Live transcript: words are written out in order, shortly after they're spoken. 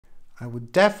I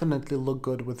would definitely look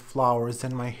good with flowers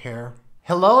in my hair.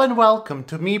 Hello and welcome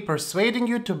to me persuading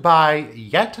you to buy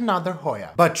yet another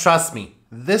Hoya. But trust me,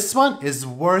 this one is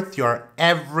worth your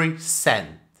every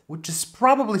cent, which is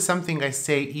probably something I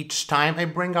say each time I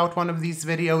bring out one of these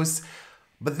videos.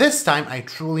 But this time I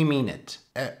truly mean it,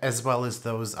 as well as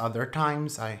those other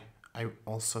times. I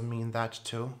also mean that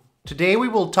too. Today we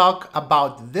will talk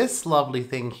about this lovely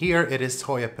thing here. It is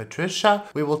Hoya Patricia.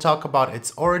 We will talk about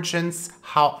its origins,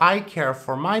 how I care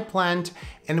for my plant,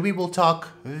 and we will talk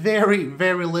very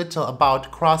little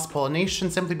about cross-pollination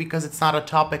simply because it's not a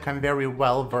topic I'm very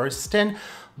well versed in.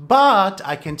 But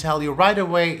I can tell you right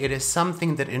away, it is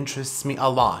something that interests me a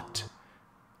lot.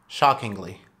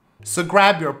 Shockingly. So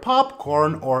grab your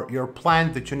popcorn or your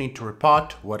plant that you need to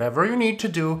repot, whatever you need to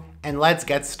do, and let's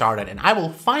get started. And I will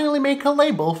finally make a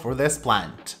label for this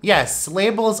plant. Yes,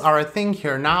 labels are a thing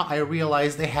here now. I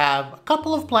realize they have a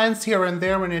couple of plants here and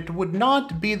there, and it would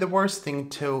not be the worst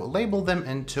thing to label them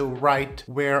and to write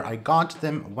where I got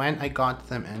them, when I got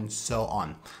them, and so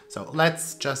on. So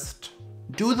let's just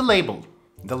do the label.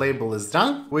 The label is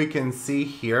done. We can see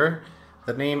here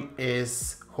the name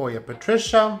is Hoya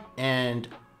Patricia, and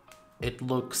it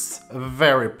looks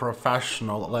very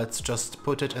professional. Let's just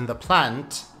put it in the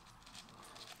plant.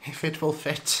 If it will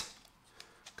fit.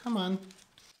 Come on.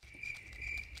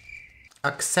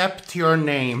 Accept your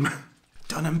name.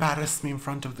 Don't embarrass me in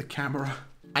front of the camera.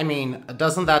 I mean,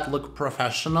 doesn't that look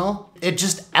professional? It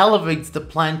just elevates the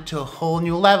plant to a whole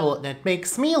new level, and it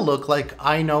makes me look like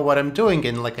I know what I'm doing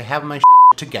and like I have my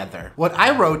together. What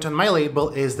I wrote on my label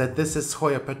is that this is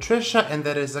Hoya Patricia and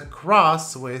that is a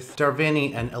cross with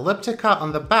Darwini and Elliptica.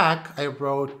 On the back, I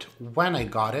wrote when I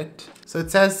got it. So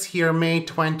it says here May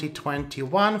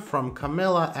 2021 from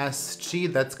Camilla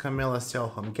SG, that's Camilla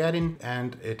Sjöholm-Gedin,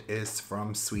 and it is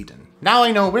from Sweden. Now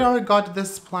I know where I got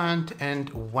this plant and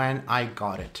when I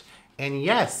got it. And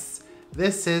yes,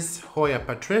 this is Hoya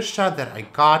Patricia that I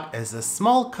got as a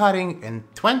small cutting in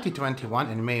 2021,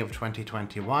 in May of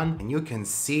 2021. And you can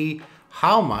see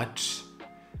how much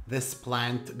this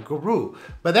plant grew.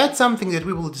 But that's something that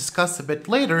we will discuss a bit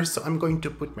later, so I'm going to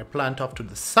put my plant off to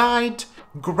the side.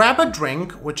 Grab a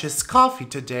drink, which is coffee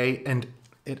today, and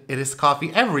it is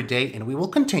coffee every day, and we will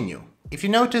continue. If you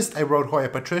noticed, I wrote Hoya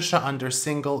Patricia under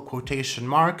single quotation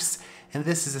marks, and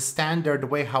this is a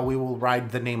standard way how we will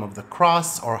write the name of the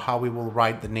cross or how we will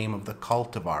write the name of the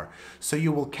cultivar. So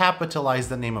you will capitalize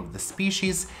the name of the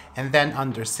species, and then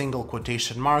under single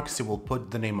quotation marks you will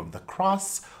put the name of the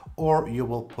cross or you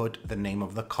will put the name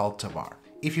of the cultivar.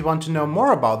 If you want to know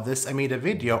more about this, I made a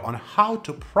video on how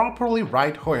to properly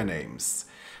write Hoya names.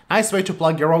 Nice way to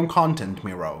plug your own content,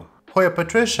 Miro. Hoya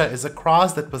Patricia is a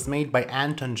cross that was made by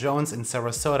Antone Jones in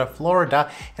Sarasota,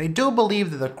 Florida, and I do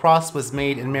believe that the cross was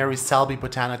made in Mary Selby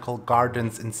Botanical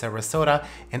Gardens in Sarasota,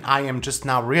 and I am just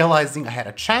now realizing I had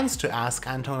a chance to ask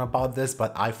Antone about this,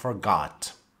 but I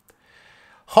forgot.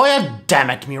 Hoya, damn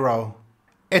it, Miro!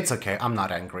 It's okay, I'm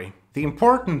not angry. The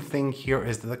important thing here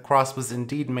is that the cross was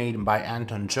indeed made by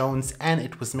Antone Jones, and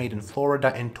it was made in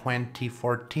Florida in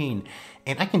 2014.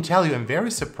 And I can tell you, I'm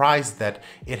very surprised that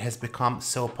it has become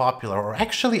so popular. Or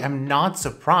actually, I'm not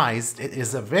surprised. It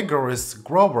is a vigorous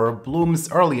grower, blooms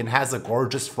early, and has a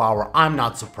gorgeous flower. I'm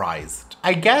not surprised.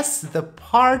 I guess the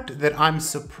part that I'm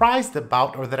surprised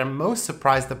about, or that I'm most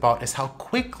surprised about, is how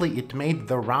quickly it made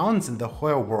the rounds in the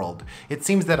Hoya world. It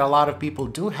seems that a lot of people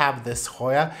do have this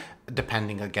Hoya,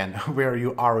 depending again where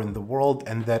you are in the world,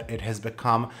 and that it has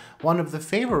become one of the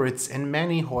favorites in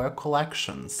many Hoya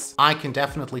collections. I can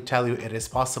definitely tell you it is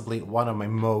possibly one of my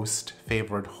most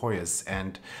favorite Hoyas,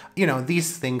 and you know,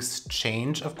 these things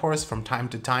change of course from time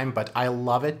to time, but I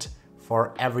love it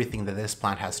for everything that this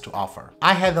plant has to offer.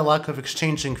 I had the luck of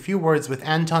exchanging few words with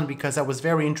Antone because I was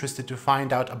very interested to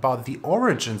find out about the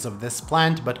origins of this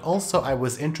plant, but also I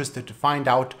was interested to find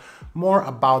out more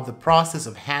about the process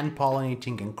of hand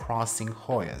pollinating and crossing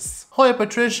Hoyas. Hoya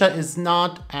Patricia is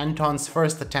not Antone's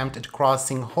first attempt at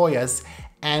crossing Hoyas,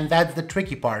 and that's the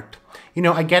tricky part. You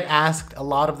know, I get asked a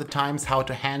lot of the times how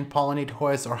to hand pollinate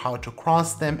Hoyas or how to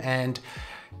cross them, and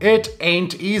it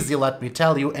ain't easy, let me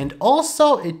tell you, and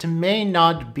also it may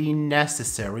not be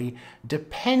necessary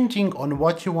depending on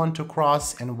what you want to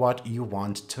cross and what you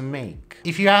want to make.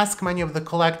 If you ask many of the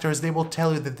collectors, they will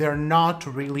tell you that they're not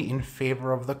really in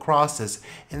favor of the crosses,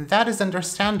 and that is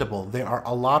understandable. There are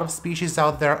a lot of species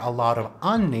out there, a lot of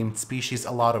unnamed species,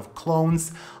 a lot of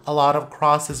clones, a lot of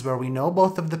crosses where we know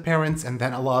both of the parents, and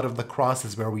then a lot of the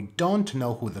crosses where we don't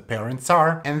know who the parents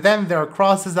are, and then there are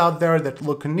crosses out there that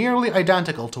look nearly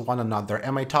identical identical to one another.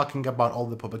 Am I talking about all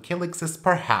the pubicalyxes?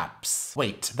 Perhaps.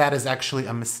 Wait, that is actually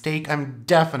a mistake. I'm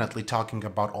definitely talking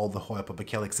about all the Hoya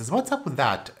pubicalyxes. What's up with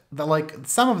that?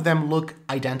 Some of them look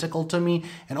identical to me,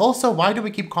 and also, why do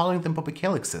we keep calling them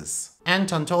pubicalyxes?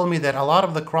 Anton told me that a lot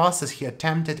of the crosses he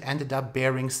attempted ended up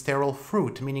bearing sterile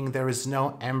fruit, meaning there is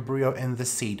no embryo in the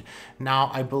seed. Now,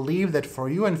 I believe that for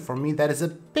you and for me, that is a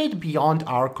bit beyond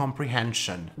our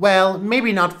comprehension. Well,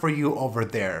 maybe not for you over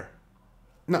there.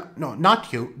 No,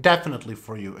 not you. Definitely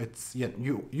for you.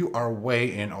 You are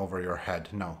way in over your head.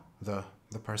 No, the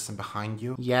person behind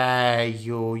you. Yeah,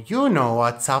 you know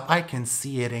what's up. I can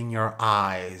see it in your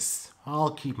eyes.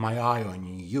 I'll keep my eye on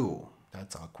you.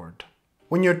 That's awkward.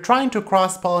 When you're trying to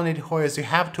cross-pollinate Hoyas, you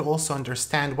have to also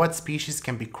understand what species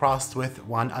can be crossed with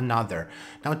one another.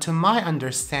 Now, to my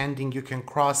understanding, you can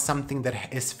cross something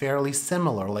that is fairly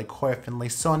similar, like Hoya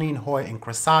finlaysoni and Hoya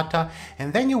incrustata,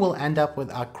 and then you will end up with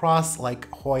a cross like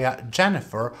Hoya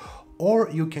jennifer, or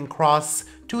you can cross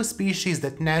two species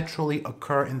that naturally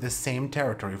occur in the same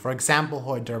territory. For example,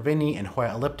 Hoya darwini and Hoya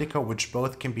elliptica, which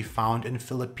both can be found in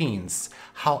Philippines.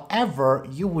 However,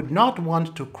 you would not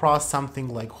want to cross something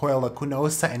like Hoya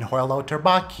lacunosa and Hoya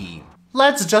lauterbachii.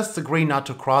 Let's just agree not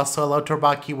to cross Hoya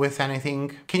lauterbachii with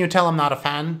anything. Can you tell I'm not a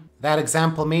fan? That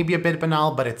example may be a bit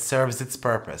banal, but it serves its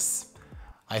purpose,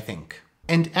 I think.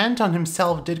 And Anton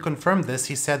himself did confirm this.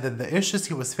 He said that the issues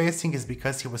he was facing is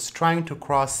because he was trying to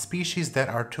cross species that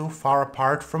are too far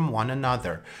apart from one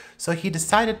another. So he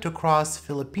decided to cross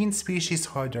Philippine species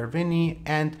Hoya darwini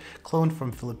and clone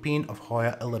from Philippine of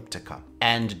Hoya elliptica.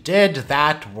 And did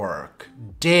that work?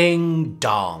 Ding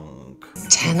dong.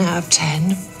 10 out of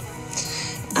 10.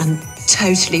 And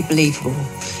totally believable.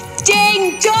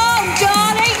 Ding dong,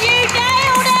 darling, you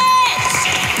nailed it!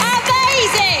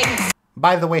 Amazing!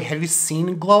 By the way, have you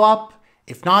seen Glow Up?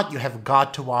 If not, you have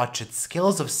got to watch it.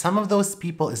 Skills of some of those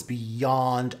people is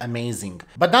beyond amazing.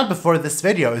 But not before this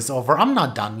video is over. I'm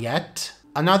not done yet.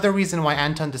 Another reason why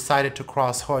Anton decided to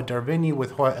cross Hoya darwini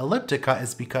with Hoya elliptica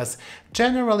is because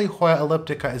generally Hoya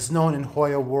elliptica is known in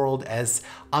Hoya world as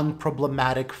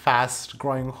unproblematic,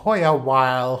 fast-growing Hoya,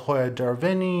 while Hoya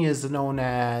darwini is known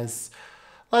as,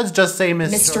 let's just say,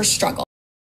 Mr. Struggle.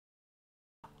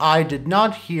 I did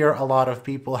not hear a lot of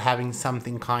people having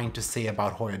something kind to say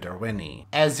about Hoya darwini.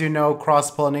 As you know,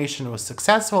 cross-pollination was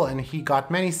successful and he got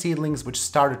many seedlings which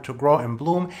started to grow and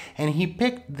bloom, and he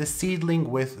picked the seedling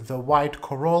with the white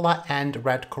corolla and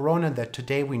red corona that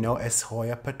today we know as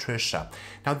Hoya Patricia.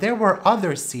 Now there were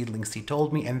other seedlings, he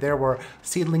told me, and there were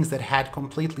seedlings that had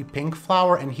completely pink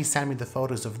flower, and he sent me the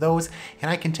photos of those, and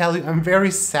I can tell you I'm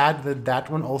very sad that that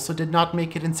one also did not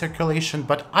make it in circulation,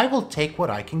 but I will take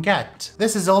what I can get.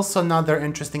 This is also another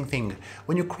interesting thing.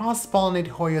 When you cross-pollinate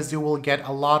Hoyas, you will get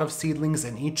a lot of seedlings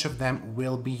and each of them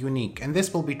will be unique. And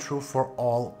this will be true for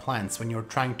all plants. When you're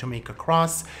trying to make a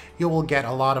cross, you will get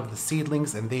a lot of the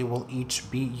seedlings and they will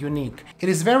each be unique. It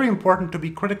is very important to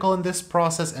be critical in this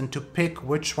process and to pick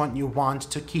which one you want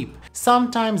to keep.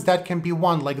 Sometimes that can be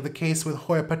one, like the case with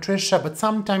Hoya Patricia, but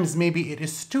sometimes maybe it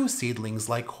is two seedlings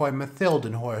like Hoya Mathilde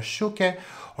and Hoya Shuke,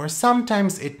 or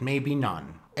sometimes it may be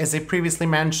none. As I previously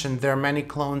mentioned, there are many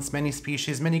clones, many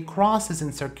species, many crosses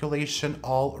in circulation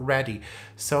already.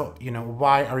 So,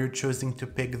 why are you choosing to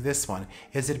pick this one?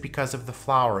 Is it because of the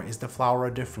flower? Is the flower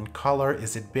a different color?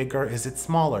 Is it bigger? Is it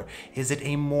smaller? Is it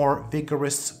a more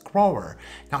vigorous grower?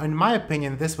 Now, in my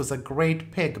opinion, this was a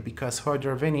great pick because Hoya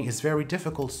darwini is very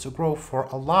difficult to grow for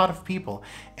a lot of people.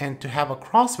 And to have a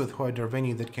cross with Hoya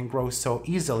darwini that can grow so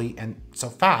easily and so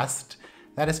fast,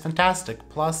 that is fantastic.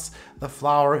 Plus, the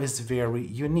flower is very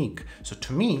unique. So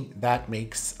to me, that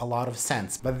makes a lot of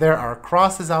sense. But there are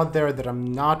crosses out there that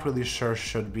I'm not really sure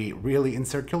should be really in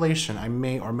circulation. I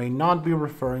may or may not be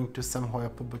referring to some Hoya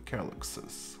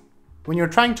pubicalyxes. When you're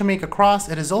trying to make a cross,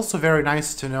 it is also very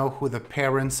nice to know who the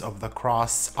parents of the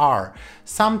cross are.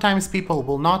 Sometimes people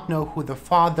will not know who the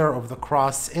father of the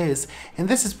cross is, and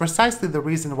this is precisely the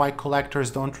reason why collectors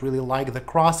don't really like the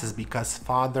crosses, because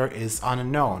father is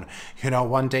unknown.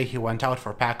 One day he went out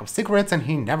for a pack of cigarettes and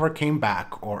he never came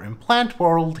back, or in plant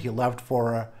world he left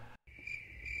for a...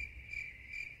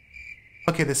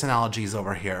 Okay, this analogy is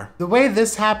over here. The way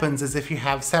this happens is if you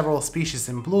have several species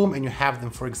in bloom and you have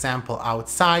them, for example,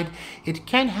 outside, it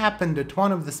can happen that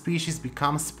one of the species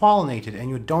becomes pollinated and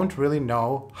you don't really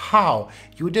know how.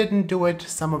 You didn't do it,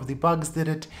 some of the bugs did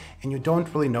it, and you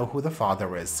don't really know who the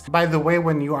father is. By the way,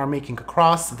 when you are making a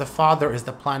cross, the father is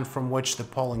the plant from which the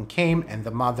pollen came and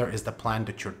the mother is the plant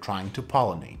that you're trying to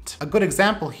pollinate. A good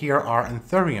example here are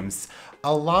anthuriums.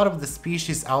 a lot of the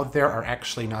species out there are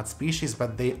actually not species,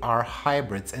 but they are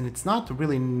hybrids, and it's not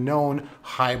really known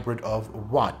hybrid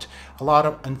of what. A lot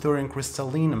of Anthurium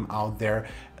crystallinum out there,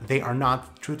 they are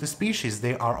not true to species,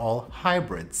 they are all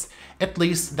hybrids. At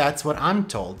least that's what I'm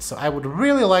told, so I would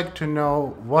really like to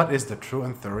know what is the true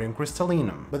Anthurium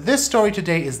crystallinum. But this story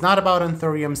today is not about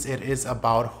Anthuriums, it is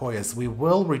about Hoyas. We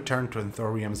will return to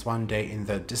Anthuriums one day in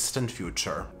the distant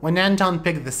future. When Antone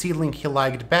picked the seedling he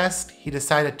liked best, he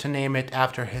decided to name it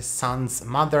after his son's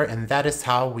mother, and that is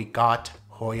how we got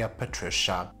Hoya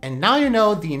Patricia. And now you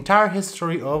know the entire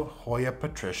history of Hoya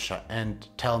Patricia, and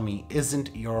tell me,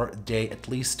 isn't your day at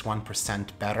least 1%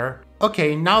 better?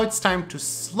 Okay, now it's time to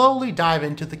slowly dive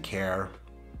into the care.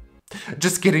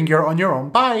 Just kidding, you're on your own,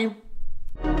 bye!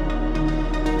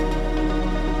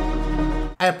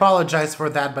 I apologize for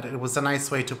that, but it was a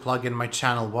nice way to plug in my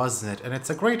channel, wasn't it? And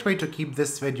it's a great way to keep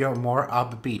this video more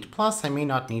upbeat. Plus, I may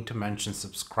not need to mention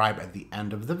subscribe at the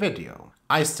end of the video.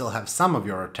 I still have some of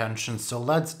your attention, so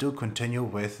let's continue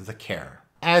with the care.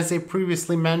 As I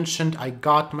previously mentioned, I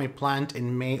got my plant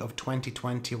in May of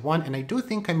 2021, and I do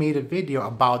think I made a video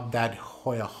about that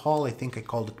Hoya haul. I think I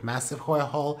called it Massive Hoya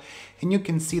haul, and you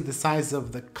can see the size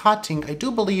of the cutting. I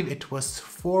do believe it was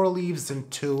 4 leaves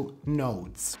and 2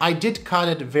 nodes. I did cut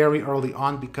it very early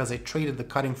on because I traded the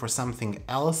cutting for something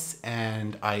else,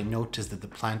 and I noticed that the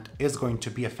plant is going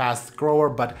to be a fast grower,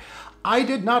 but I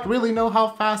did not really know how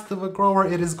fast of a grower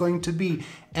it is going to be,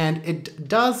 and it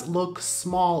does look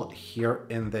small here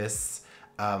in this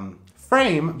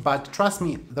frame, but trust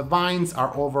me, the vines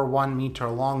are over 1 meter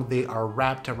long. They are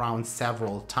wrapped around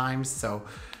several times, so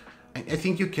I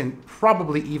think you can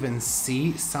probably even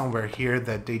see somewhere here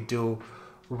that they do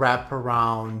wrap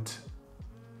around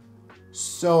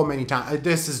so many times.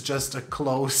 This is just a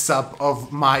close-up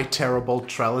of my terrible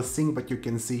trellising, but you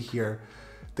can see here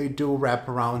they do wrap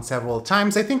around several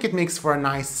times. I think it makes for a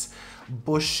nice,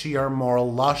 bushier, more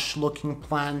lush looking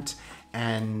plant,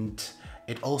 and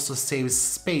it also saves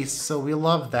space, so we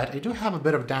love that. I do have a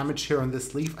bit of damage here on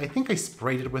this leaf. I think I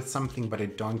sprayed it with something, but I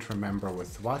don't remember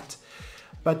with what.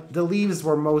 But the leaves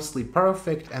were mostly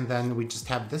perfect, and then we just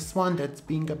have this one that's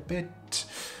being a bit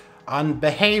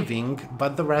unbehaving,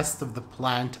 but the rest of the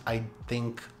plant I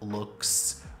think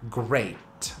looks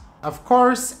great. Of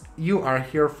course, you are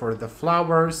here for the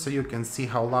flower, so you can see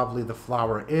how lovely the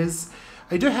flower is.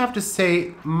 I do have to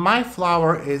say, my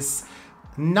flower is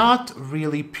not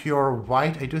really pure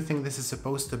white. I do think this is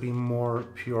supposed to be more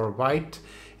pure white.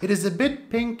 It is a bit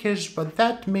pinkish, but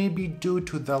that may be due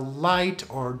to the light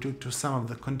or due to some of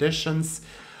the conditions.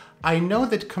 I know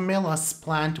that Camilla's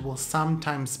plant will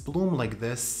sometimes bloom like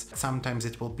this. Sometimes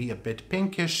it will be a bit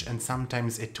pinkish and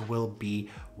sometimes it will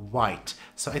be white.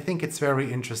 So I think it's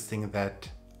very interesting that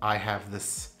I have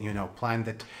this, plant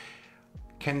that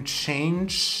can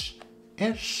change-ish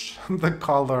the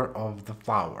color of the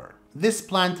flower. This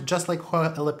plant, just like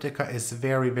Hoya elliptica, is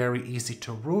very, very easy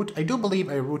to root. I do believe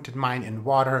I rooted mine in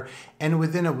water, and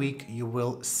within a week you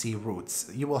will see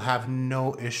roots. You will have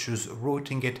no issues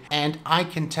rooting it, and I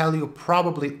can tell you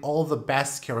probably all the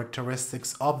best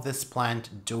characteristics of this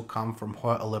plant do come from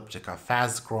Hoya elliptica.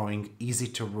 Fast growing, easy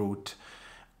to root,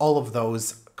 all of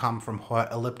those come from Hoya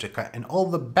elliptica, and all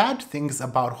the bad things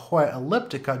about Hoya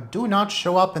elliptica do not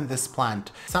show up in this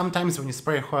plant. Sometimes when you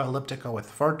spray Hoya elliptica with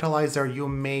fertilizer, you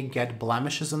may get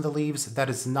blemishes on the leaves.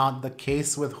 That is not the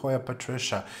case with Hoya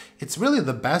Patricia. It's really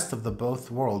the best of the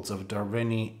both worlds of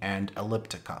Darwini and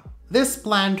elliptica. This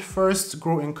plant first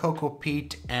grew in cocoa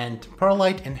peat and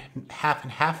perlite, and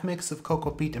half mix of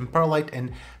cocoa peat and perlite,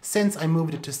 and since I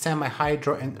moved it to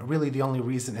semi-hydro, and really the only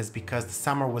reason is because the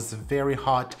summer was very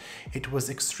hot, it was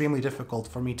extremely difficult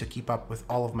for me to keep up with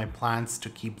all of my plants, to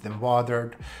keep them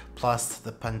watered, plus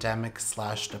the pandemic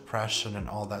 / depression and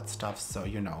all that stuff, so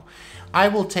I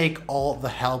will take all the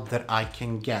help that I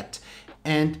can get.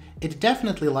 And it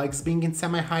definitely likes being in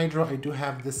semi-hydro. I do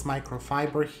have this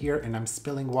microfiber here and I'm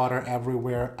spilling water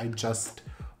everywhere. I just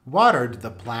watered the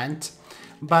plant,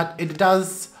 but it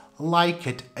does like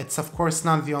it. It's of course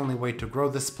not the only way to grow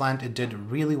this plant. It did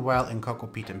really well in cocoa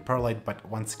peat and perlite, but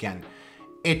once again,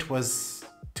 it was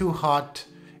too hot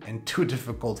and too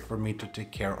difficult for me to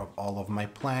take care of all of my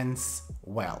plants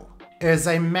well. As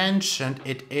I mentioned,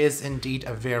 it is indeed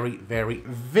a very, very,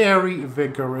 very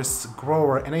vigorous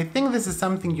grower, and I think this is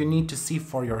something you need to see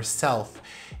for yourself.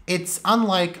 It's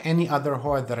unlike any other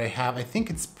Hoya that I have. I think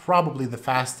it's probably the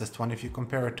fastest one if you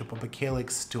compare it to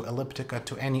Pubicalyx, to Elliptica,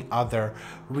 to any other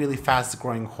really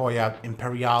fast-growing Hoya,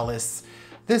 Imperialis.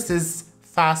 This is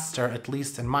faster, at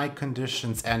least in my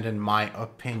conditions and in my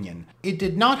opinion. It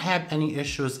did not have any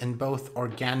issues in both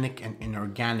organic and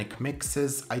inorganic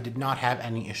mixes. I did not have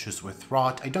any issues with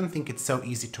rot. I don't think it's so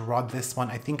easy to rot this one.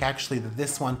 I think actually that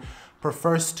this one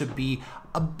prefers to be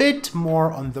a bit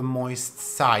more on the moist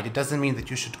side. It doesn't mean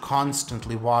that you should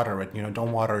constantly water it,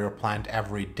 don't water your plant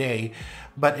every day,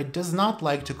 but it does not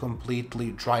like to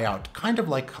completely dry out. Kind of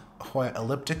like Hoya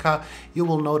elliptica. You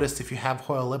will notice if you have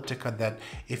Hoya elliptica that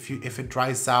if it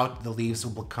dries out, the leaves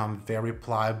will become very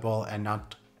pliable and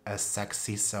not as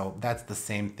sexy. So that's the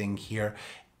same thing here.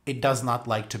 It does not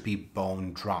like to be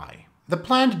bone dry. The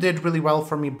plant did really well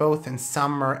for me both in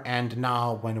summer and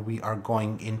now when we are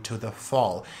going into the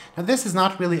fall. Now this is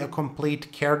not really a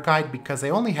complete care guide because I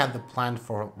only had the plant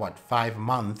for 5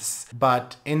 months,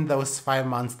 but in those 5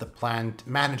 months the plant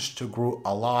managed to grow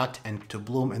a lot and to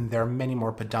bloom, and there are many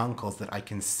more peduncles that I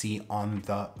can see on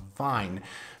the vine.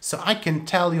 So I can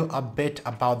tell you a bit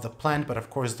about the plant, but of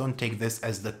course don't take this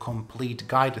as the complete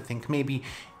guide. I think maybe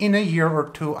in a year or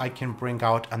two I can bring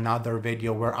out another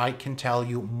video where I can tell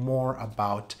you more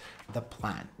about the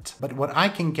plant. But what I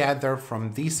can gather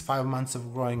from these 5 months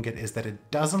of growing it is that it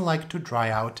doesn't like to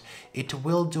dry out. It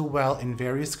will do well in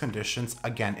various conditions.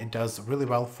 Again, it does really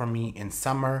well for me in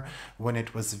summer when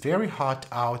it was very hot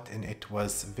out and it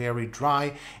was very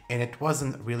dry and it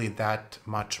wasn't really that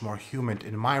much more humid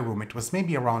in my room. It was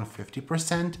maybe around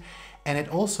 50%. And it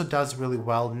also does really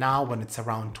well now when it's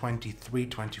around 23,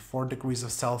 24 degrees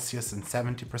of Celsius and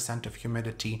 70% of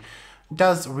humidity.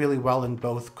 Does really well in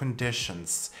both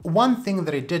conditions. One thing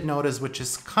that I did notice, which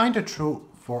is kind of true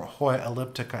for Hoya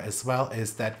elliptica as well,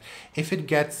 is that if it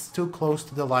gets too close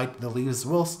to the light, the leaves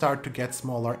will start to get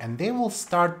smaller and they will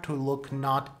start to look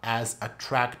not as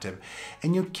attractive.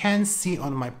 And you can see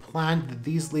on my plant that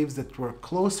these leaves that were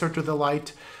closer to the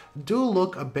light do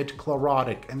look a bit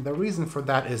chlorotic, and the reason for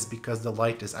that is because the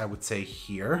light is, I would say,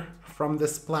 here from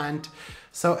this plant.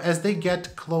 So as they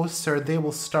get closer, they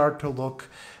will start to look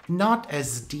not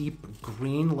as deep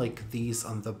green like these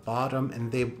on the bottom,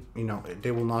 and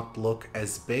they will not look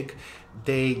as big.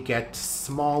 They get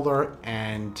smaller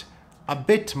and a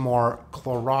bit more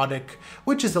chlorotic,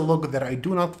 which is a look that I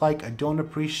do not like, I don't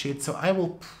appreciate. So I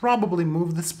will probably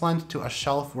move this plant to a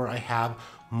shelf where I have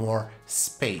more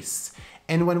space.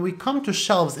 And when we come to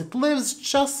shelves, it lives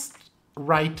just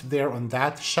right there on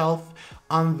that shelf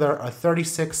under a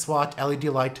 36 watt LED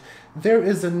light. There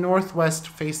is a northwest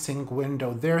facing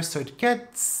window there, so it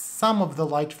gets some of the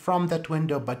light from that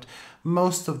window, but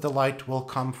most of the light will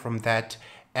come from that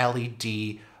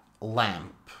LED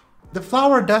lamp. The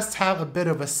flower does have a bit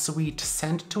of a sweet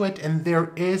scent to it, and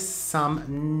there is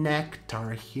some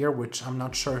nectar here, which I'm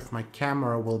not sure if my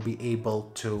camera will be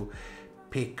able to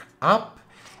pick up.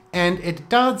 And it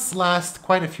does last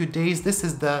quite a few days. This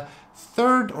is the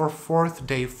 3rd or 4th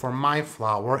day for my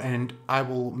flower, and I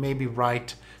will maybe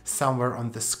write somewhere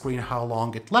on the screen how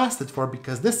long it lasted for,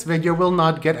 because this video will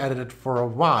not get edited for a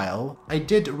while. I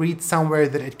did read somewhere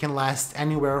that it can last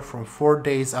anywhere from 4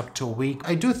 days up to a week.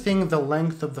 I do think the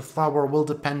length of the flower will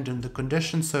depend on the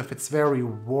conditions, so if it's very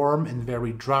warm and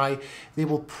very dry, they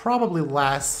will probably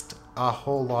last a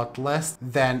whole lot less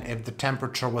than if the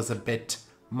temperature was a bit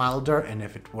milder and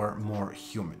if it were more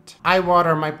humid. I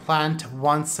water my plant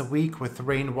once a week with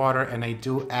rainwater, and I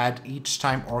do add each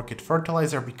time orchid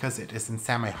fertilizer because it is in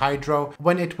semi-hydro.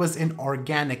 When it was in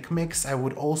organic mix, I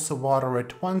would also water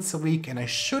it once a week, and I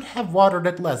should have watered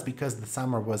it less because the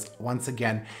summer was once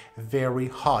again very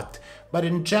hot. But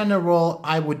in general,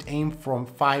 I would aim from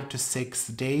 5 to 6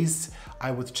 days.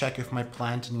 I would check if my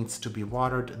plant needs to be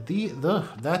watered.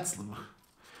 That's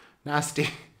nasty.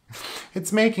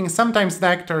 It's making, sometimes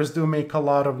nectars do make a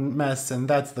lot of mess, and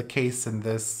that's the case in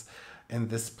this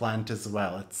plant as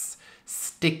well. It's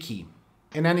sticky.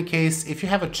 In any case, if you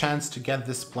have a chance to get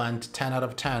this plant, 10 out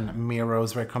of 10,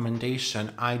 Miro's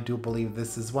recommendation. I do believe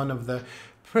this is one of the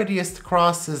prettiest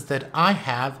crosses that I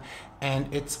have, and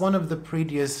it's one of the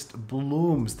prettiest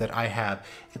blooms that I have.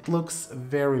 It looks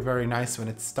very, very nice when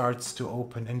it starts to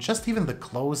open, and just even the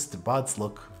closed buds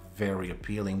look very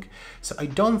appealing. So I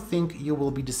don't think you will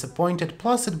be disappointed.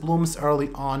 Plus it blooms early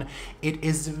on. It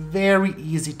is very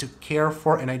easy to care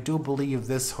for, and I do believe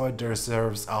this hood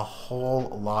deserves a whole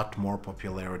lot more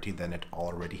popularity than it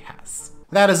already has.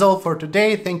 That is all for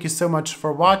today. Thank you so much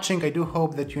for watching. I do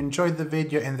hope that you enjoyed the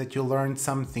video and that you learned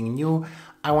something new.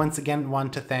 I once again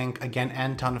want to thank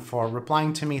Antone for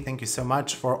replying to me. Thank you so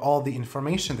much for all the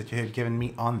information that you have given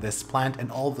me on this plant and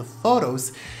all the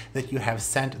photos that you have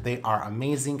sent. They are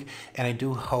amazing, and I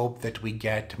do hope that we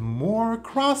get more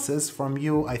crosses from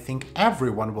you. I think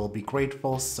everyone will be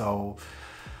grateful, so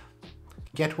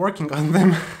get working on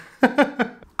them.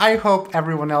 I hope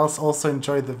everyone else also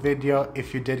enjoyed the video.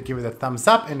 If you did, give it a thumbs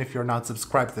up, and if you're not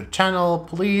subscribed to the channel,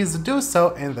 please do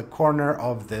so in the corner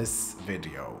of this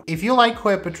video. If you like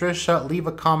Hoya Patricia, leave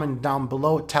a comment down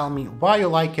below, tell me why you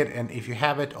like it, and if you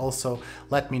have it, also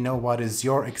let me know what is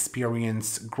your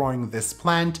experience growing this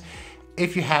plant.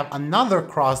 If you have another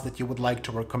cross that you would like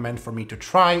to recommend for me to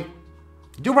try,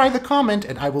 do write the comment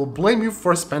and I will blame you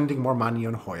for spending more money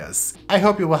on Hoyas. I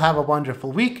hope you will have a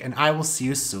wonderful week and I will see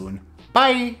you soon.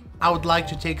 Bye! I would like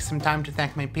to take some time to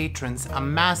thank my patrons. A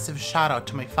massive shout out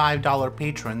to my $5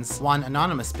 patrons. One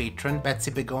anonymous patron, Betsy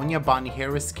Begonia, Bonnie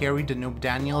Harris, Carrie, Danube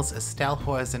Daniels, Estelle,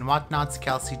 Hoyas and Whatnots,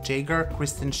 Kelsey Jager,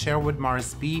 Kristen Sherwood,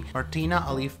 Mars B, Martina,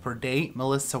 Alif Per Day,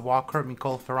 Melissa Walker,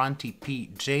 Nicole Ferranti,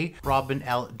 PJ, Robin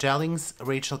L. Jellings,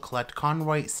 Rachel Colette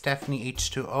Conroy, Stephanie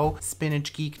H2O,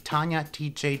 Spinach Geek, Tanya,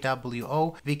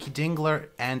 TJWO, Vicky Dingler,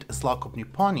 and Slokop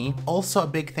Niponi. Also a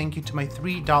big thank you to my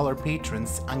 $3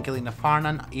 patrons, Angelina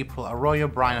Farnan, April Arroyo,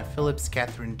 Brian Phillips,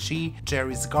 Catherine G,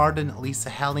 Jerry's Garden, Lisa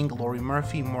Helling, Lori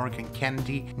Murphy, Morgan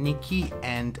Kennedy, Nikki,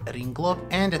 and Ringlo.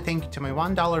 And a thank you to my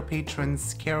 $1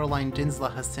 patrons, Caroline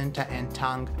Dinsla, Jacinta, and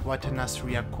Tang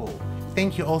Watanasriakul.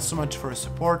 Thank you all so much for your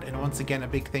support, and once again a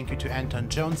big thank you to Antone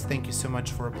Jones. Thank you so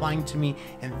much for replying to me,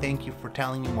 and thank you for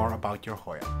telling me more about your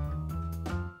Hoya.